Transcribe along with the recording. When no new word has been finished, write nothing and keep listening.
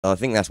I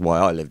think that's why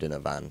I lived in a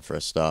van for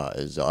a start.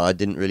 Is I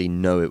didn't really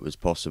know it was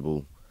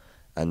possible,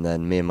 and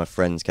then me and my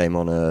friends came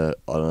on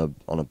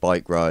a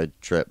bike ride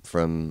trip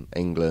from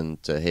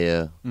England to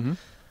here,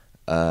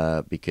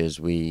 Mm-hmm. because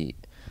we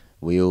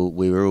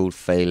were all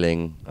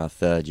failing our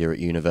third year at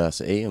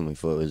university, and we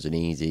thought it was an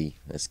easy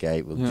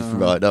escape. We'll just Yeah.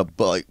 ride our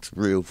bikes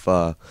real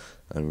far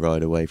and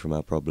ride away from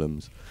our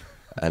problems,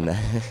 and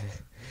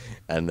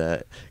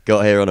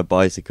got here on a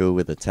bicycle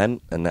with a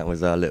tent, and that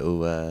was our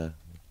little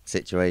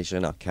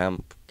situation, our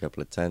camp.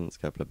 Couple of tents,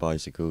 couple of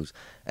bicycles,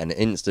 and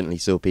instantly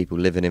saw people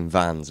living in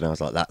vans, and I was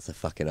like, that's a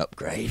fucking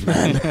upgrade,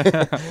 man.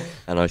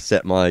 And I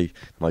set my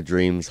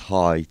dreams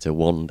high to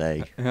one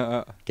day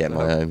Yeah. get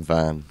my own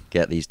van,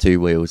 get these 2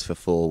 wheels for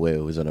 4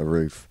 wheels and a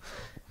roof.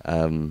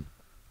 Well,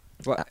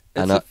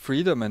 and it's a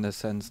freedom in a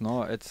sense,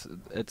 no? It's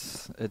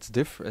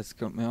different.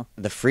 Yeah.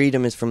 The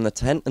freedom is from the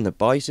tent and the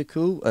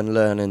bicycle, and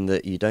learning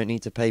that you don't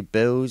need to pay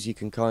bills. You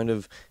can kind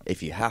of,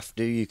 if you have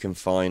to, you can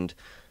find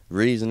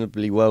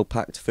reasonably well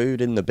packed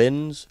food in the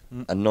bins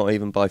and not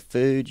even buy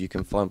food. You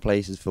can find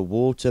places for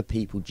water.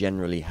 People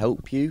generally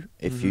help you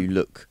if you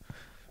look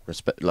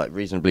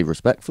reasonably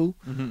respectful.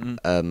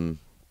 Mm-hmm.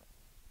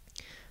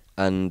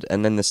 And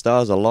then the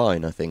stars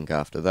align, I think,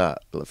 after that.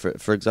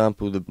 For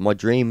example, my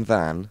dream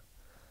van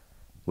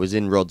was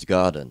in Rod's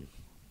Garden.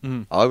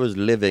 Mm. I was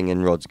living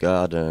in Rod's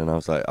Garden, and I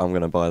was like, I'm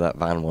going to buy that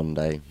van one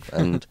day.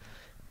 And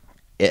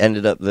it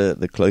ended up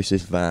the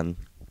closest van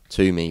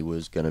to me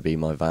was going to be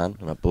my van,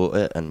 and I bought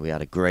it, and we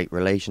had a great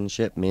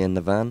relationship, me and the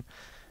van.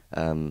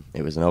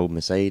 It was an old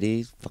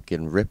Mercedes,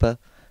 fucking ripper.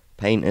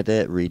 Painted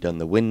it, redone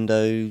the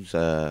windows,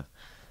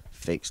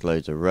 fixed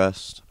loads of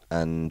rust,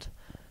 and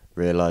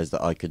realised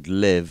that I could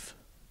live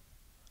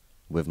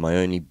with my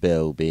only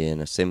bill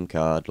being a SIM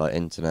card, like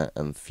internet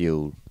and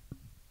fuel.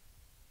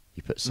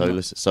 You put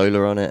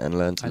solar on it and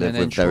learn to live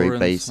with very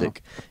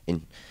basic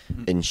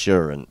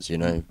insurance, you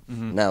know.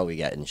 Mm-hmm. Now we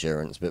get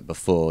insurance, but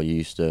before you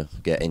used to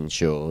get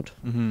insured.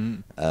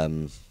 Mm-hmm.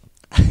 And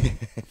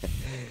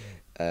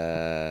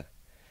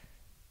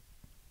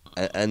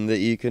that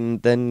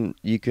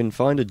you can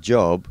find a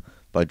job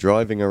by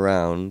driving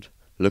around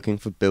looking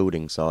for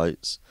building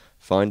sites,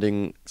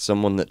 finding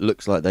someone that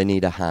looks like they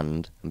need a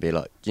hand and be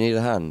like, do you need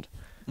a hand?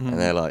 Mm-hmm. And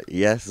they're like,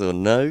 yes or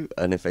no.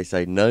 And if they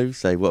say no,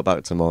 say, what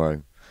about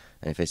tomorrow?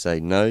 And if they say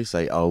no,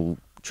 say, I'll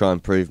try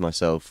and prove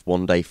myself,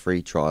 1 day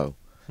free trial.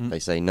 If they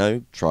say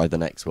no, try the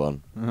next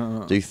one.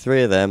 Do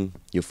 3 of them,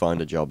 you'll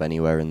find a job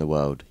anywhere in the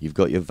world. You've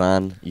got your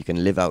van, you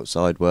can live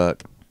outside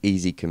work,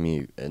 easy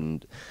commute.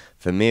 And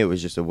for me, it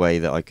was just a way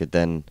that I could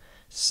then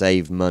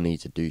save money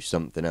to do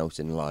something else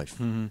in life.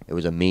 Mm-hmm. It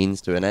was a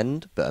means to an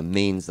end, but a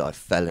means that I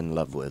fell in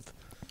love with.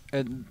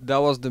 And that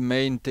was the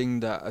main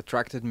thing that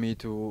attracted me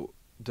to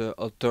the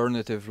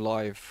alternative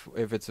life,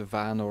 if it's a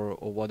van or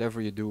whatever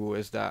you do,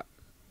 is that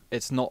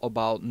it's not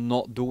about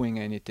not doing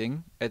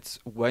anything. It's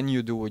when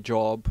you do a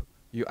job,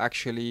 you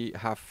actually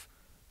have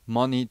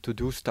money to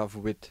do stuff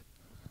with,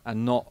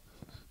 and not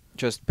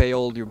just pay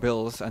all your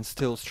bills and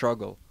still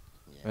struggle.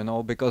 Yeah. You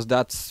know, because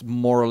that's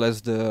more or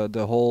less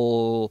the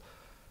whole.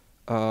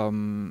 I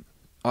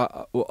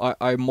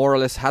more or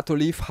less had to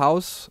leave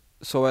house.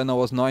 So when I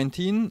was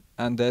 19,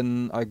 and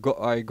then I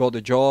got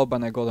a job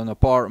and I got an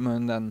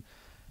apartment, and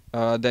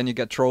then you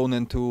get thrown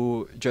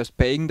into just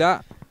paying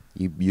that.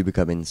 You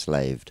become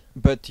enslaved.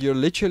 But you're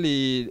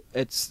literally,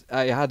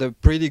 I had a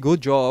pretty good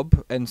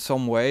job in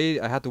some way.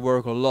 I had to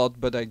work a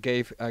lot, but I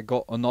got a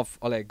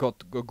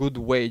good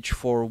wage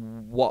for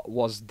what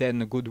was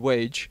then a good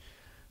wage.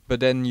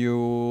 But then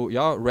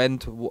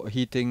rent,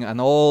 heating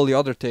and all the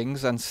other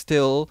things, and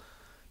still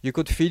you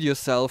could feed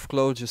yourself,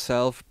 clothe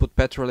yourself, put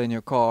petrol in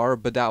your car,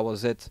 but that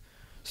was it.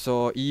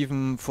 So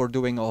even for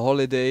doing a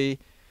holiday,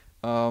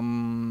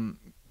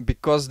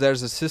 because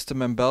there's a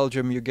system in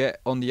Belgium, you get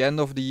on the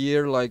end of the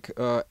year like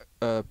a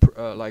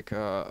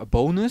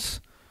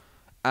bonus,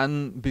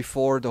 and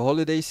before the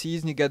holiday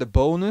season you get a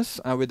bonus,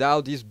 and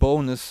without this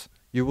bonus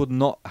you would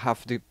not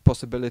have the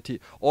possibility,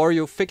 or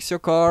you fix your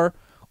car,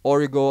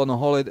 or you go on a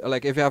holiday.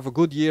 Like if you have a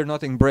good year,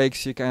 nothing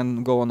breaks, you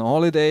can go on a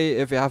holiday.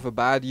 If you have a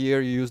bad year,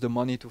 you use the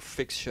money to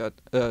fix your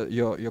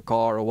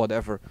car or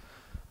whatever.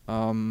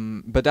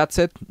 But that's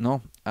it,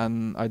 no.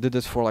 And I did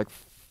this for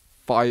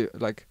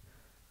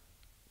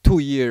 2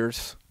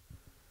 years.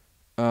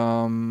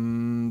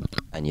 And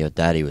your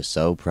daddy was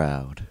so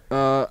proud.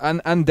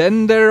 And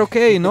then they're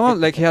okay, you know.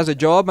 Like he has a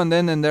job, and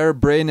then in their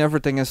brain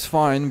everything is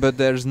fine, but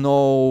there's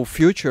no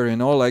future, you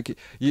know. Like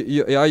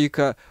you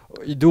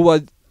do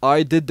what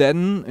I did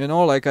then, you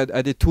know. Like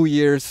I did 2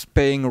 years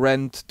paying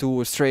rent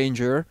to a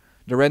stranger.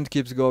 The rent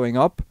keeps going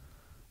up.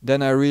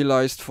 Then I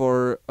realized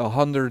for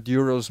 100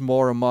 euros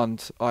more a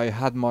month, I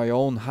had my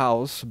own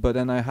house, but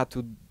then I had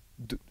to,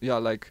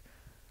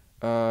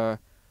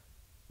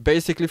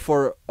 basically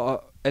for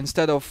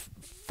instead of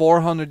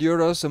 400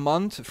 euros a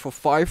month, for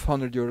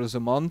 500 euros a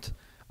month,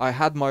 I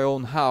had my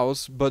own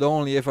house, but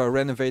only if I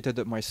renovated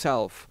it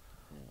myself.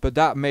 But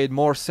that made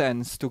more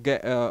sense to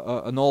get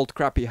an old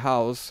crappy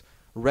house,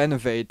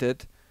 renovate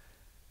it,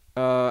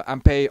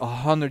 and pay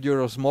 100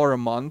 euros more a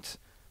month,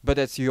 but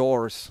it's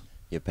yours.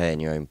 You're paying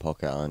your own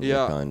pocket, aren't you?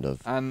 Yeah, Kind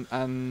of.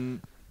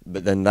 and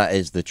But then that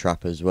is the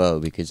trap as well,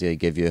 because they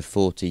give you a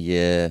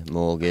 40-year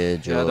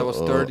mortgage yeah, that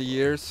was or 30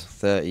 years.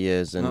 30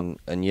 years, and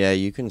yeah,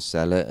 you can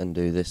sell it and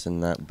do this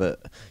and that, but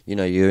you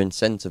know, you're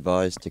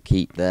incentivized to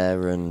keep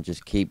there and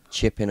just keep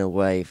chipping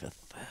away for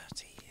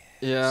 30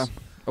 years. Yeah.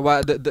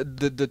 Well,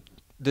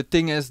 the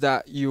thing is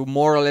that you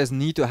more or less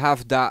need to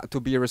have that to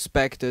be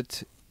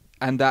respected,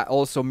 and that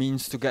also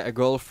means to get a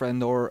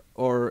girlfriend or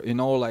you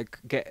know, like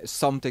get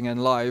something in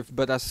life.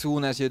 But as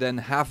soon as you then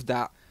have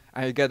that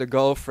and you get a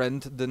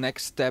girlfriend, the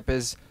next step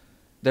is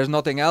there's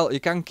nothing else. You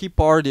can keep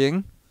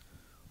partying,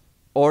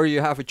 or you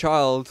have a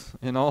child,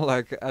 you know,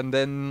 like, and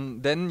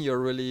then you're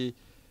really,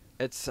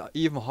 it's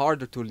even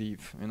harder to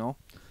leave, you know.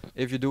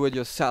 If you do it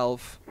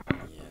yourself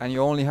and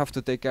you only have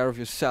to take care of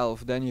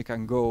yourself, then you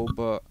can go.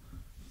 But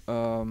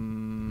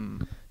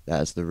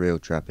That's the real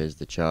trap, is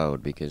the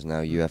child, because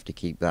now you have to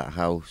keep that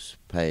house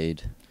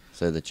paid,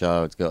 so the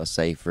child's got a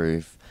safe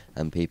roof,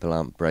 and people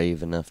aren't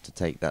brave enough to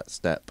take that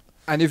step.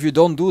 and if you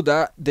don't do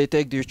that, they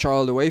take your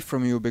child away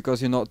from you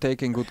because you're not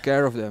taking good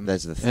care of them.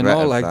 There's the You threat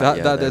know, of like that. that.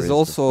 Yeah, That is there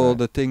also the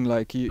the thing.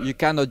 Like you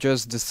cannot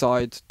just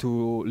decide to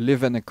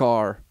live in a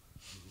car,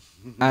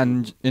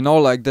 and you know,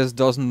 like this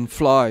doesn't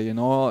fly. You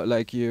know,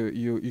 like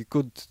you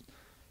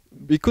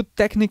could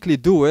technically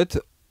do it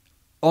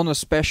on a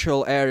special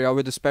area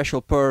with a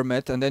special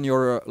permit, and then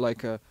you're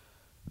like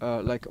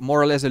more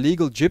or less a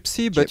legal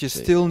gypsy, but you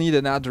Gypsy. still need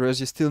an address,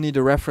 you still need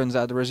a reference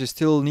address, you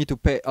still need to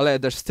pay.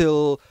 There's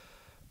still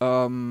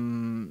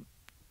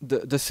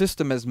the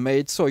system is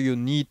made so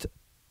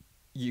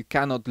you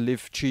cannot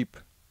live cheap,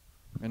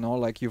 you know,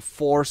 like you're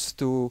forced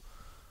to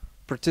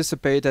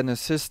participate in a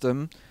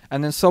system,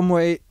 and in some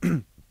way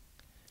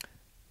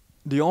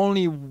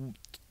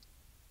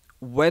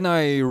when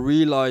I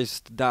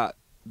realized that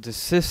the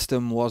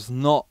system was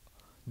not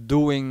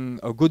doing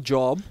a good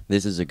job.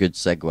 This is a good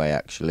segue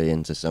actually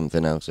into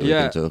something else that we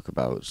Yeah. can talk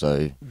about.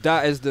 So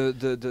That is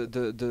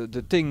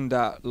the thing,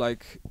 that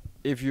like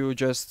if you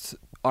just,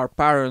 our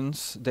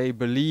parents, they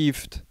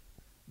believed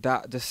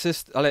that the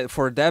system,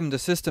 for them the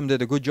system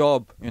did a good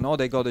job, you know,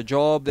 they got a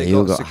job, they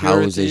all got got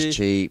security, houses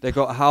cheap. they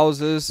got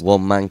houses.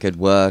 One man could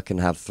work and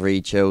have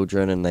 3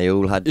 children, and they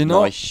all had You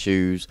know- nice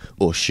shoes,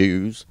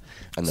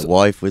 and the So-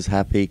 wife was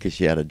happy because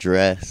she had a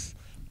dress.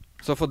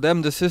 So for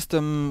them the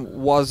system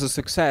was a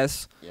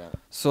success. Yeah.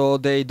 So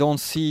they don't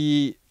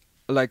see,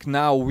 like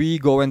now we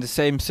go in the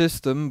same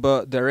system,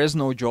 but there is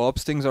no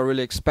jobs. Things are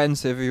really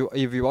expensive.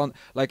 If you want,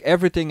 like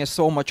everything is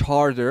so much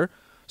harder.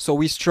 So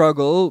we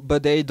struggle,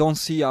 but they don't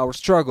see our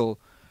struggle,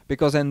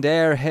 because in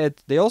their head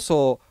they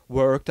also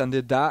worked and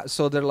did that.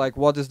 So they're like,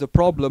 "What is the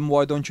problem?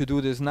 Why don't you do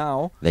this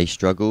now?" They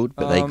struggled,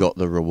 but they Um, got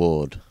the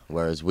reward.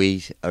 Whereas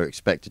we are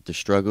expected to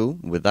struggle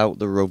without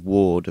the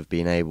reward of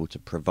being able to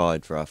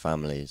provide for our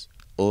families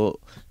or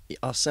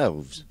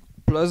ourselves.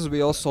 Plus,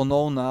 we also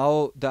know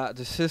now that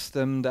the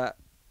system that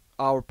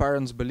our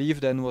parents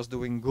believed in was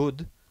doing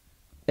good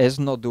is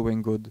not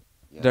doing good.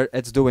 Yeah.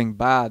 It's doing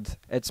bad.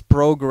 It's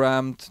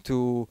programmed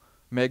to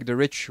make the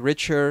rich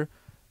richer.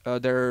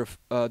 They're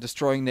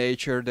destroying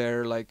nature.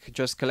 They're like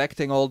just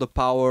collecting all the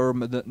power.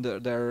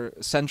 They're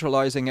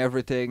centralizing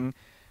everything,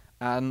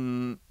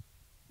 and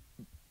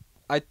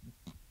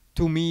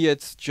to me,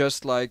 it's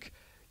just like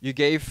you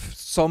gave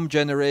some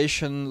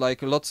generation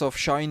like lots of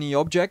shiny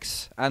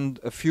objects and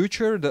a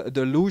future,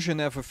 the illusion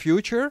of a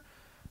future,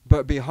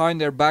 but behind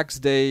their backs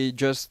they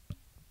just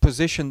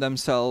positioned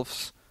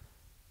themselves,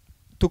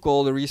 took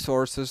all the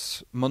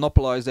resources,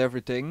 monopolized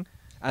everything,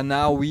 and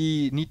now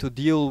we need to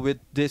deal with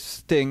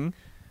this thing.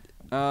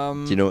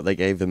 Do you know what they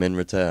gave them in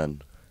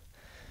return?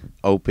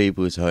 Old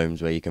people's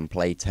homes where you can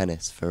play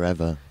tennis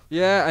forever.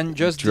 Yeah, and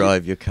just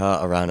drive your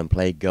car around and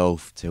play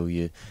golf till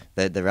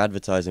they're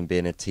advertising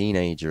being a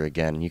teenager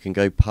again. You can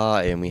go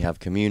party and we have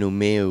communal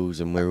meals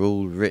and we're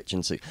all rich,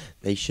 and so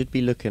they should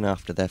be looking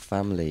after their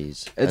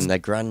families and their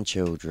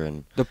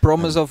grandchildren. the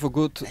promise of a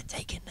good. They're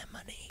taking their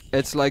money.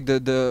 It's like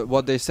the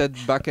what they said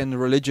back in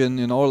religion,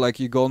 you know, like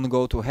you're gonna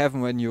go to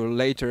heaven when you're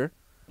later.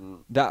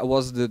 That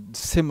was the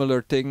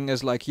similar thing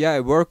as like, yeah,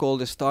 I work all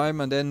this time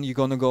and then you're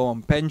gonna go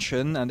on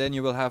pension and then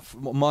you will have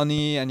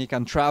money and you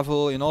can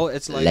travel, you know.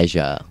 It's like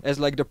Leisure. it's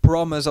like the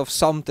promise of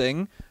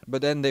something,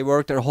 but then they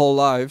work their whole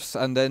lives,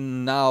 and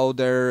then now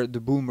the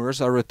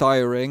boomers are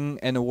retiring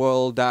in a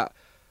world that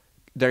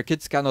their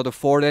kids cannot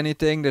afford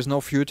anything. There's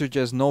no future,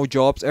 just no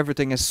jobs.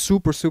 Everything is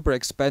super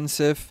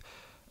expensive.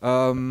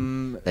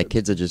 Their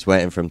kids are just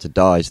waiting for them to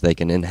die so they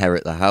can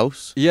inherit the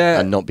house. Yeah.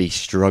 And not be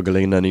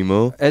struggling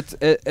anymore. It's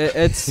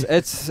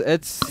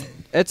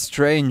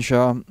strange.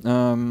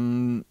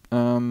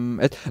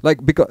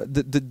 Like because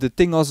the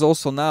thing is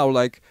also now,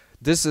 like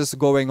this is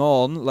going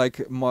on. Like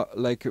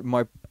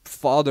my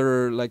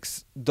father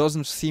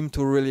doesn't seem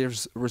to really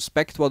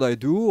respect what I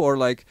do, or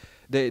like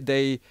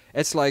they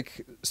it's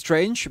like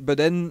strange. But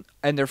then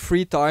in their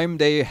free time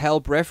they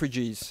help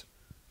refugees.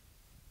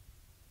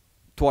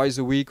 Twice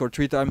a week or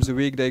 3 times a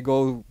week they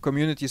go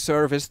community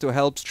service to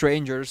help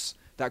strangers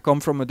that come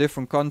from a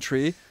different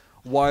country,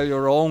 while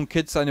your own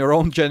kids and your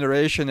own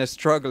generation is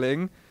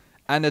struggling.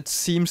 and it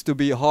seems to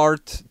be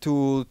hard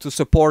to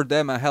support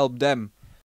them and help them